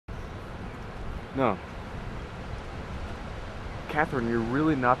No. Catherine, you're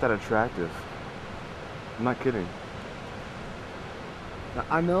really not that attractive. I'm not kidding. Now,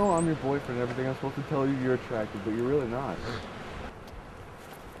 I know I'm your boyfriend and everything. I'm supposed to tell you you're attractive, but you're really not.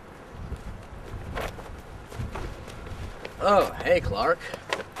 Oh, hey, Clark.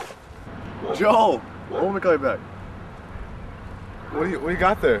 Joel! Let me call you back. What do you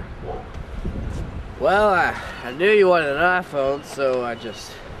got there? Well, I knew you wanted an iPhone, so I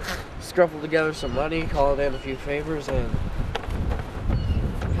just scruffled together some money, called in a few favors, and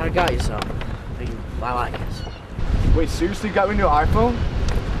kind of got you something. I think you might like it. Wait, seriously, you got me a new iPhone?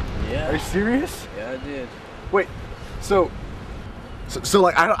 Yeah. Are you serious? Yeah, I did. Wait, so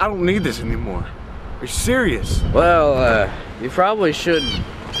like I don't need this anymore. Are you serious? Well, you probably shouldn't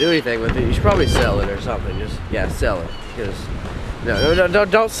do anything with it. You should probably sell it or something. Yeah, sell it. Because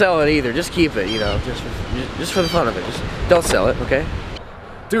don't sell it either. Just keep it. You know, just for the fun of it. Just don't sell it, okay?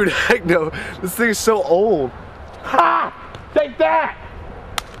 Dude, heck no. This thing is so old. Ha! Take that!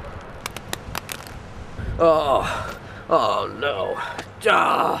 Oh no.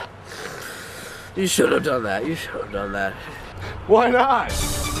 Ah. You should have done that. You should have done that. Why not?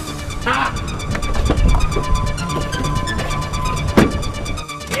 Ah.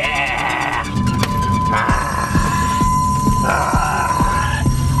 Yeah.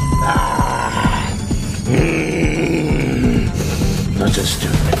 Such a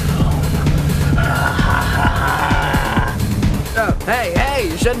stupid phone. Oh, hey,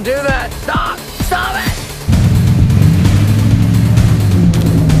 you shouldn't do that. Stop it.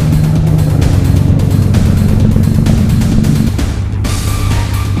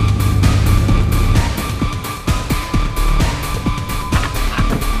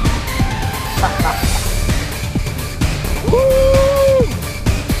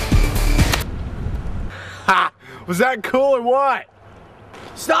 Was that cool or what?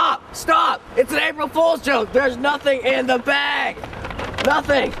 Stop! It's an April Fool's joke. There's nothing in the bag.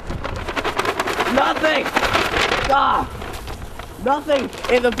 Nothing. Ah, nothing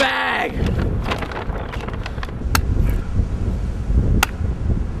in the bag.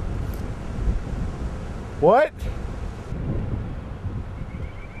 What?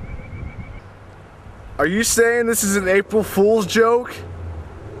 Are you saying this is an April Fool's joke?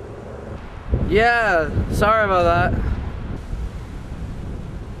 Yeah, sorry about that.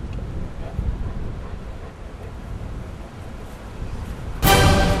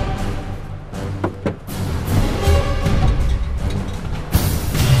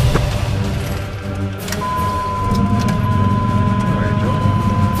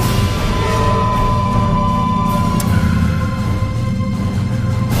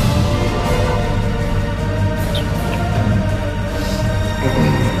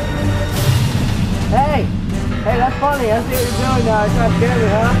 Hey, that's funny. I see what you're doing now. You're trying to scare me,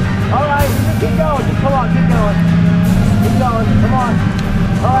 huh? All right, just keep going. Just come on, keep going.